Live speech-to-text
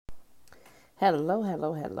Hello,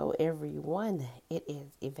 hello, hello, everyone. It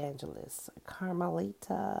is Evangelist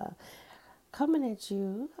Carmelita coming at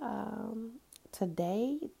you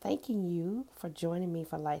today, thanking you for joining me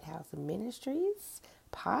for Lighthouse Ministries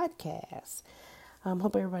podcast.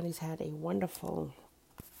 Hope everybody's had a wonderful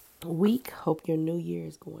week. Hope your new year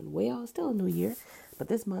is going well. It's still a new year, but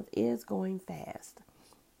this month is going fast.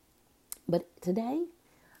 But today,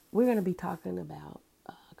 we're going to be talking about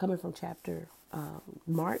coming from chapter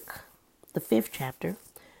Mark, the fifth chapter,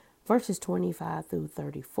 verses 25 through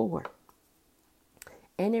 34.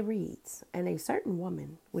 And it reads, And a certain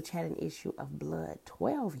woman which had an issue of blood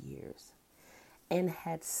 12 years, and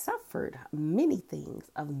had suffered many things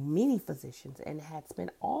of many physicians, and had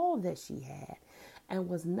spent all that she had, and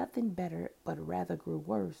was nothing better, but rather grew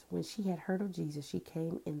worse, when she had heard of Jesus, she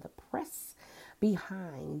came in the press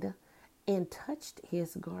behind and touched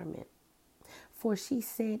his garment. For she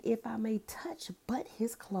said, If I may touch but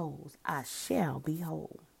his clothes, I shall be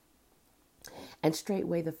whole. And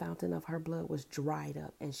straightway the fountain of her blood was dried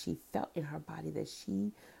up, and she felt in her body that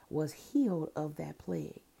she was healed of that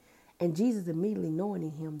plague. And Jesus, immediately knowing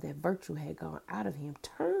in him that virtue had gone out of him,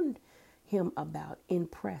 turned him about in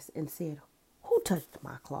press and said, Who touched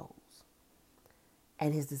my clothes?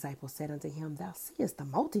 And his disciples said unto him, Thou seest the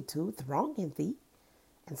multitude thronging thee,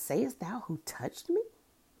 and sayest thou, Who touched me?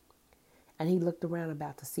 And he looked around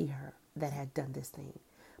about to see her that had done this thing.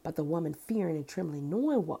 But the woman, fearing and trembling,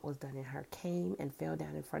 knowing what was done in her, came and fell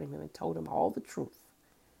down in front of him and told him all the truth.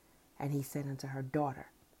 And he said unto her, Daughter,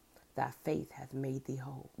 thy faith hath made thee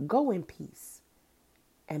whole. Go in peace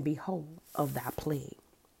and be whole of thy plague.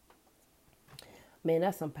 Man,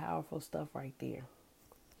 that's some powerful stuff right there.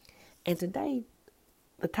 And today,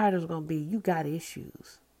 the title is going to be, You Got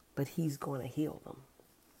Issues, but He's going to heal them.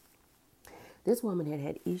 This woman had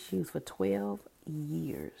had issues for 12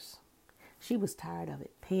 years. She was tired of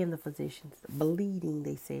it, paying the physicians, bleeding.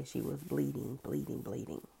 They said she was bleeding.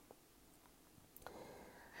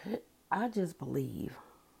 I just believe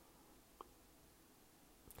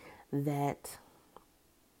that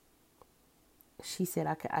she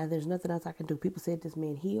said, there's nothing else I can do. People said this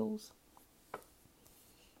man heals.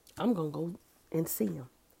 I'm going to go and see him.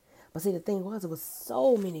 But see, the thing was, it was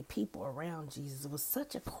so many people around Jesus. It was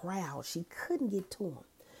such a crowd. She couldn't get to him.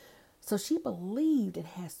 So she believed and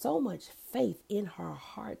had so much faith in her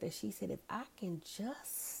heart that she said, if I can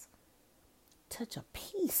just touch a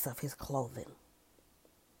piece of his clothing,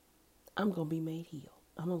 I'm going to be made healed.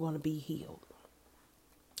 I'm going to be healed.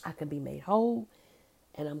 I can be made whole,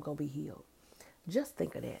 and I'm going to be healed. Just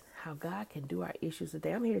think of that, how God can do our issues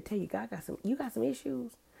today. I'm here to tell you, you got some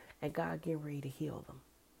issues, and God getting ready to heal them.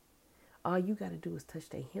 All you got to do is touch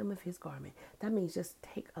the hem of his garment. That means just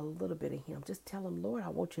take a little bit of him. Just tell him, Lord, I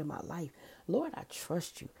want you in my life. Lord, I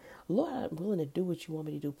trust you. Lord, I'm willing to do what you want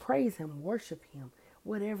me to do. Praise him, worship him,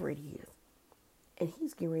 whatever it is. And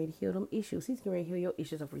he's getting ready to heal them issues. He's getting ready to heal your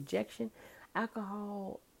issues of rejection,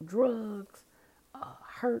 alcohol, drugs,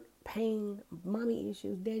 hurt, pain, mommy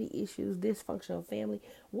issues, daddy issues, dysfunctional family,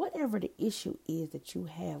 whatever the issue is that you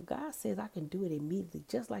have. God says I can do it immediately,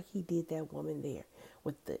 just like he did that woman there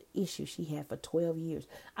with the issue she had for 12 years.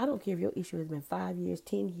 I don't care if your issue has been 5 years,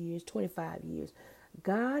 10 years, 25 years.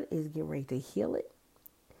 God is getting ready to heal it.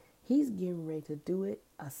 He's getting ready to do it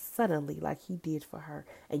suddenly like he did for her.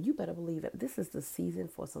 And you better believe that this is the season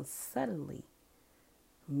for some suddenly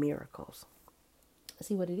miracles.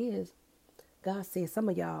 See what it is? God says some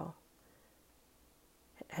of y'all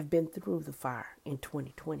have been through the fire in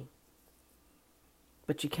 2020.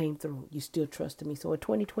 But you came through. You still trusted me. So in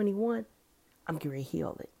 2021, I'm getting ready to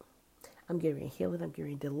heal it. I'm getting ready to heal it. I'm getting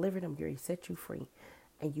ready to deliver it. I'm getting ready to set you free.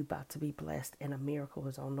 And you about to be blessed. And a miracle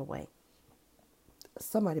is on the way.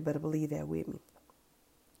 Somebody better believe that with me.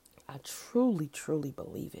 I truly, truly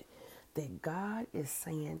believe it. That God is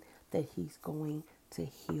saying that he's going to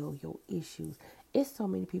heal your issues. It's so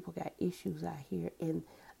many people got issues out here and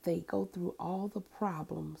they go through all the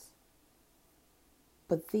problems,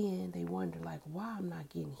 but then they wonder like, why I'm not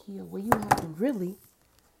getting healed? Well, you haven't really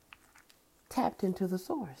tapped into the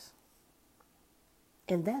source.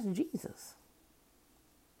 And that's Jesus.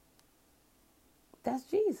 That's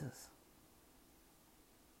Jesus.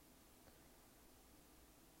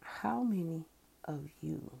 How many of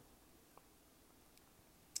you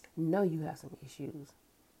know you have some issues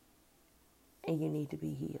and you need to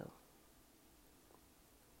be healed,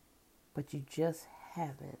 but you just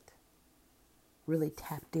haven't really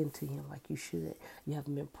tapped into him like you should? You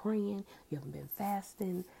haven't been praying, you haven't been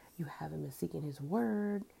fasting, you haven't been seeking his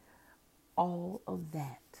word, all of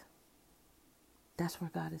that. That's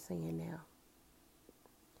what God is saying now.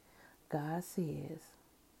 God says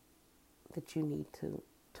that you need to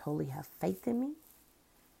totally have faith in me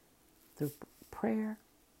through prayer,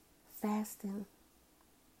 fasting.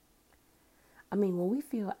 I mean, when we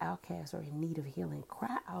feel outcast or in need of healing,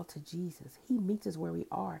 cry out to Jesus. He meets us where we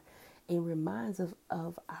are and reminds us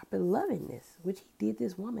of our belovedness, which he did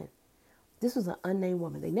this woman. This was an unnamed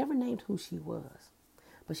woman. They never named who she was,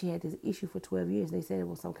 but she had this issue for 12 years. They said it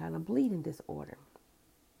was some kind of bleeding disorder.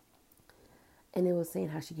 And it was saying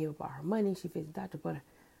how she gave up all her money. She faced a doctor, but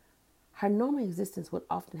her normal existence would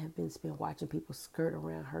often have been spent watching people skirt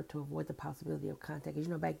around her to avoid the possibility of contact.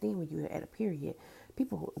 Because, back then when you were at a period,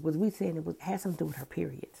 people, we saying had something to do with her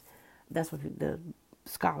periods. That's what the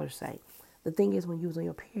scholars say. The thing is, when you was on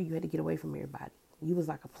your period, you had to get away from everybody. You was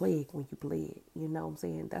like a plague when you bled. You know what I'm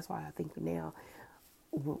saying? That's why I think now,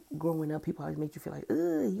 growing up, people always make you feel like,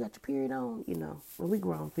 ugh, you got your period on. When we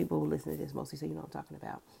grown, people who listen to this mostly say, you know what I'm talking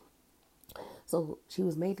about. So she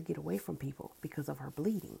was made to get away from people because of her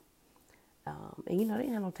bleeding. And they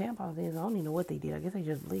didn't have no tampons in. I don't even know what they did. I guess they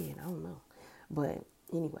just bled. I don't know. But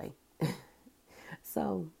anyway,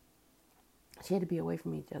 so she had to be away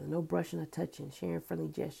from each other. No brushing or touching, sharing friendly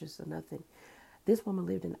gestures or nothing. This woman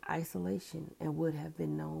lived in isolation and would have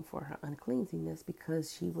been known for her uncleanness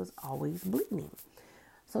because she was always bleeding.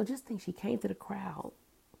 So just think, she came to the crowd.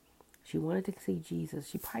 She wanted to see Jesus.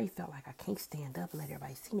 She probably felt like, I can't stand up and let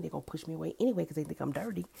everybody see me. They're going to push me away anyway because they think I'm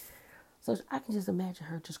dirty. So I can just imagine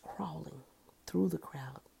her just crawling through the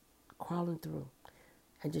crowd, crawling through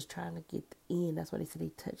and just trying to get in. That's why they said they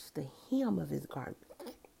touched the hem of his garment.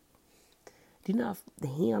 Do you know the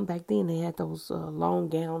hem back then, they had those long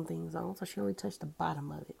gown things on, so she only touched the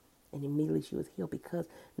bottom of it. And immediately she was healed because,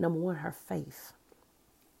 number one, her faith.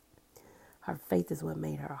 Her faith is what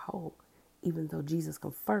made her whole, even though Jesus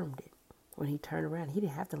confirmed it. When he turned around, he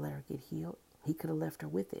didn't have to let her get healed. He could have left her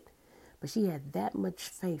with it. But she had that much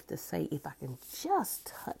faith to say, if I can just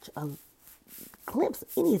touch a glimpse of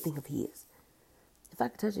anything of his, if I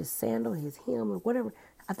could touch his sandal, his hem, or whatever,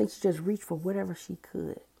 I think she just reached for whatever she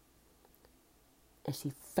could. And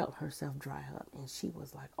she felt herself dry up. And she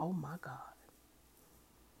was like, oh my God.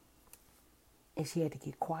 And she had to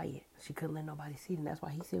get quiet. She couldn't let nobody see it. And that's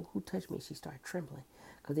why he said, who touched me? She started trembling.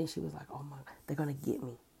 Because then she was like, oh my God, they're going to get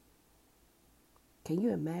me. Can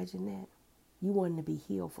you imagine that? You wanted to be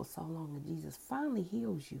healed for so long, and Jesus finally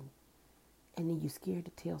heals you. And then you're scared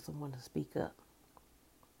to tell someone to speak up.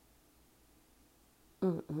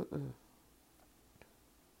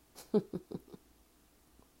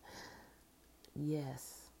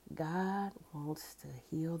 Yes, God wants to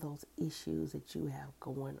heal those issues that you have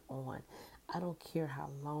going on. I don't care how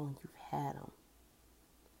long you've had them.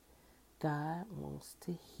 God wants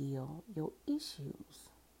to heal your issues.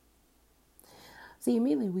 See,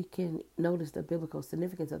 immediately we can notice the biblical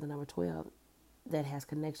significance of the number 12 that has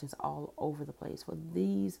connections all over the place. For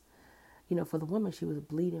these, for the woman, she was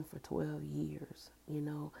bleeding for 12 years.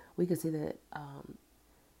 We could see that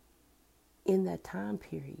in that time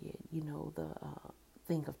period, the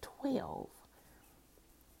thing of 12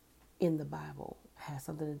 in the Bible has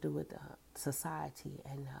something to do with society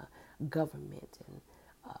and government. And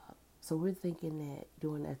so we're thinking that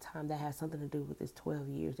during that time, that has something to do with this 12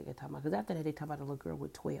 years that they're talking about. Because after that, they talk about a little girl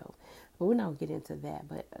with 12. But we're not going to get into that.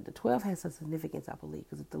 But the 12 has some significance, I believe,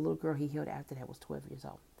 because the little girl he healed after that was 12 years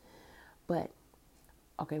old. But,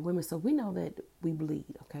 okay, women, so we know that we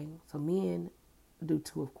bleed, okay? So men do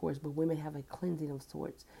too, of course, but women have a cleansing of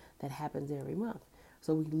sorts that happens every month.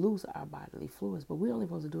 So we lose our bodily fluids, but we're only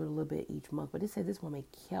supposed to do it a little bit each month. But it said this woman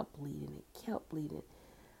kept bleeding and kept bleeding,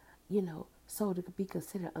 so to be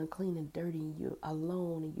considered unclean and dirty, and you're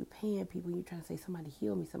alone and you're paying people, and you're trying to say, somebody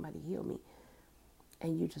heal me,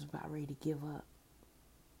 and you're just about ready to give up.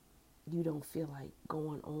 You don't feel like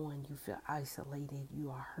going on. You feel isolated.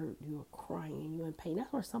 You are hurt. You are crying. You're in pain.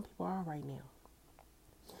 That's where some people are right now.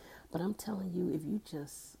 But I'm telling you, if you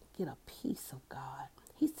just get a piece of God,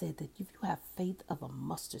 he said that if you have faith of a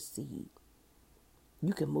mustard seed,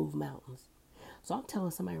 you can move mountains. So I'm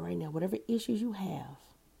telling somebody right now, whatever issues you have,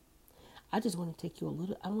 I just want to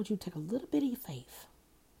I want you to take a little bit of your faith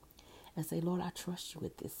and say, Lord, I trust you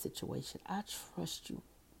with this situation. I trust you.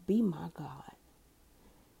 Be my God.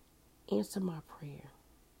 Answer my prayer.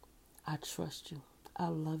 I trust you. I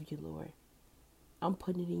love you, Lord. I'm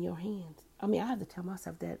putting it in your hands. I have to tell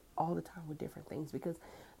myself that all the time with different things, because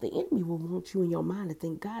the enemy will want you in your mind to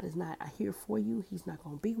think God is not here for you. He's not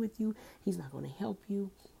going to be with you. He's not going to help you.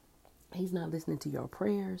 He's not listening to your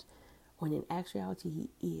prayers, when in actuality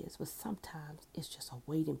he is. But sometimes it's just a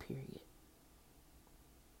waiting period.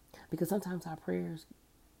 Because sometimes our prayers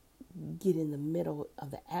get in the middle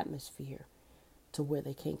of the atmosphere to where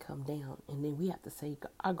they can't come down. And then we have to say,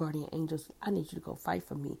 our guardian angels, I need you to go fight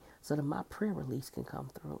for me so that my prayer release can come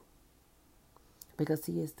through. Because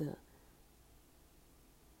he is the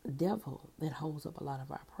devil that holds up a lot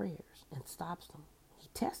of our prayers and stops them. He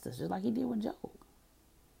tests us just like he did with Job.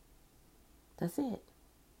 That's it.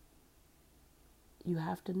 You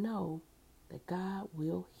have to know that God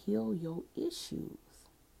will heal your issues.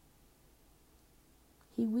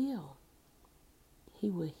 He will.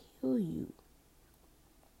 He will heal you.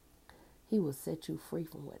 He will set you free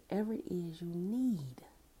from whatever it is you need.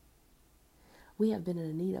 We have been in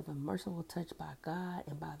the need of a merciful touch by God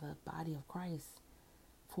and by the body of Christ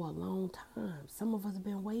for a long time. Some of us have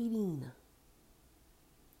been waiting.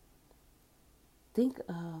 Think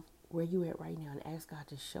of where you're at right now and ask God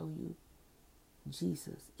to show you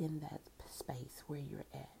Jesus in that space where you're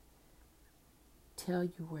at. Tell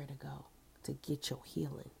you where to go to get your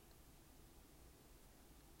healing.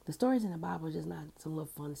 The stories in the Bible are just not some little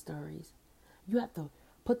fun stories. You have to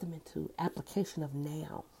put them into application of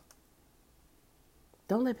now.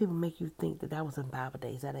 Don't let people make you think that that was in Bible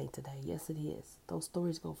days. That ain't today. Yes, it is. Those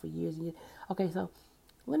stories go for years and years. Okay, so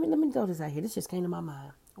let me throw this out here. This just came to my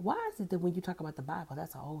mind. Why is it that when you talk about the Bible,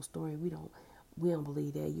 that's a whole story? We don't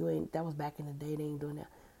believe that. That was back in the day. They ain't doing that.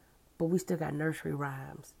 But we still got nursery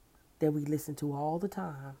rhymes that we listen to all the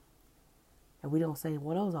time. And we don't say,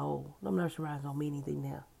 well, those are old. Them nursery rhymes don't mean anything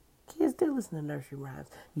now. Kids still listen to nursery rhymes.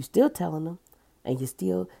 You still telling them. And you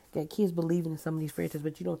still got kids believing in some of these fairy tales,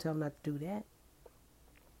 but you don't tell them not to do that.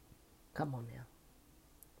 Come on now.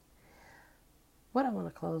 What I want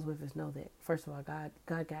to close with is know that, first of all, God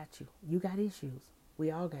got you. You got issues. We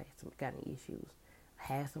all got some kind of issues.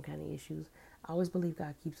 Have some kind of issues. I always believe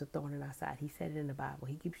God keeps a thorn in our side. He said it in the Bible.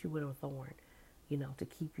 He keeps you with a thorn, to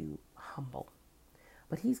keep you humble.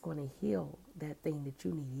 But he's going to heal that thing that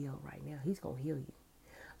you need healed right now. He's going to heal you.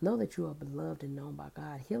 Know that you are beloved and known by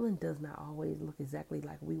God. Healing does not always look exactly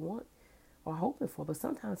like we want or hoping for, but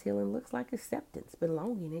sometimes healing looks like acceptance,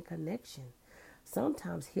 belonging, and connection.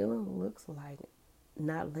 Sometimes healing looks like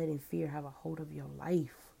not letting fear have a hold of your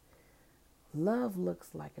life. Love looks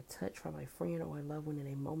like a touch from a friend or a loved one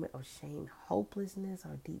in a moment of shame, hopelessness,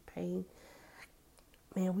 or deep pain.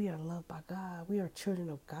 Man, we are loved by God. We are children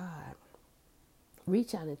of God.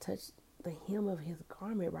 Reach out and touch the hem of his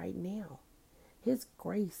garment right now. His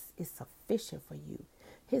grace is sufficient for you.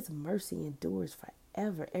 His mercy endures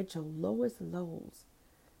forever. At your lowest lows,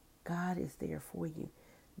 God is there for you.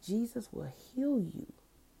 Jesus will heal you.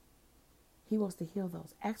 He wants to heal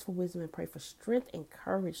those. Ask for wisdom and pray for strength and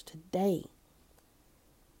courage today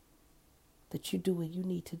that you do what you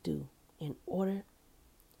need to do in order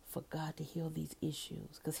for God to heal these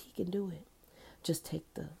issues, because he can do it. Just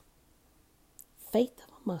take the faith of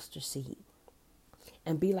a mustard seed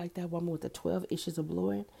and be like that woman with the 12 issues of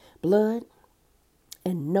blood,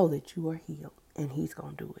 and know that you are healed, and he's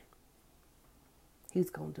going to do it. He's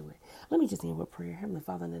going to do it. Let me just end with prayer. Heavenly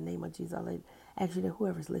Father, in the name of Jesus, I ask you that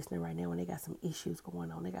whoever's listening right now, and they got some issues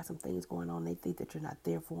going on, they got some things going on, they think that you're not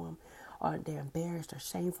there for them, or they're embarrassed or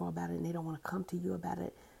shameful about it, and they don't want to come to you about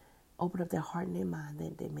it, open up their heart and their mind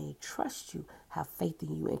that they may trust you, have faith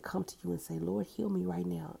in you, and come to you and say, Lord, heal me right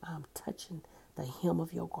now. I'm touching the hem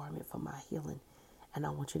of your garment for my healing, and I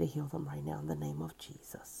want you to heal them right now in the name of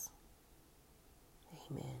Jesus.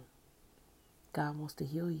 Amen. God wants to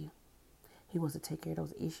heal you. He wants to take care of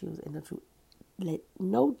those issues, and don't you let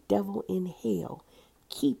no devil in hell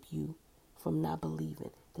keep you from not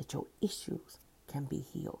believing that your issues can be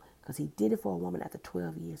healed. Because he did it for a woman after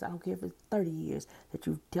 12 years. I don't care if it's 30 years that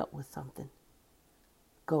you've dealt with something.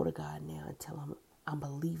 Go to God now and tell him, I'm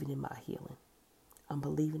believing in my healing. I'm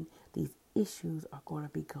believing these issues are going to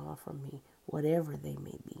be gone from me, whatever they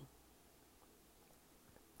may be.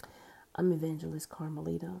 I'm Evangelist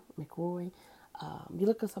Carmelita McRoy. You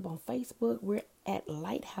look us up on Facebook. We're at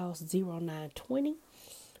Lighthouse 0920.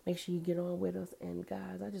 Make sure you get on with us. And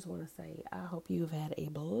guys, I just want to say, I hope you've had a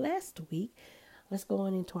blessed week. Let's go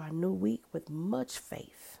on into our new week with much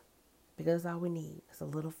faith, because all we need is a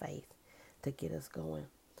little faith to get us going.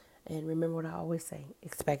 And remember what I always say,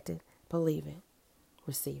 expect it, believe it,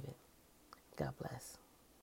 receive it. God bless.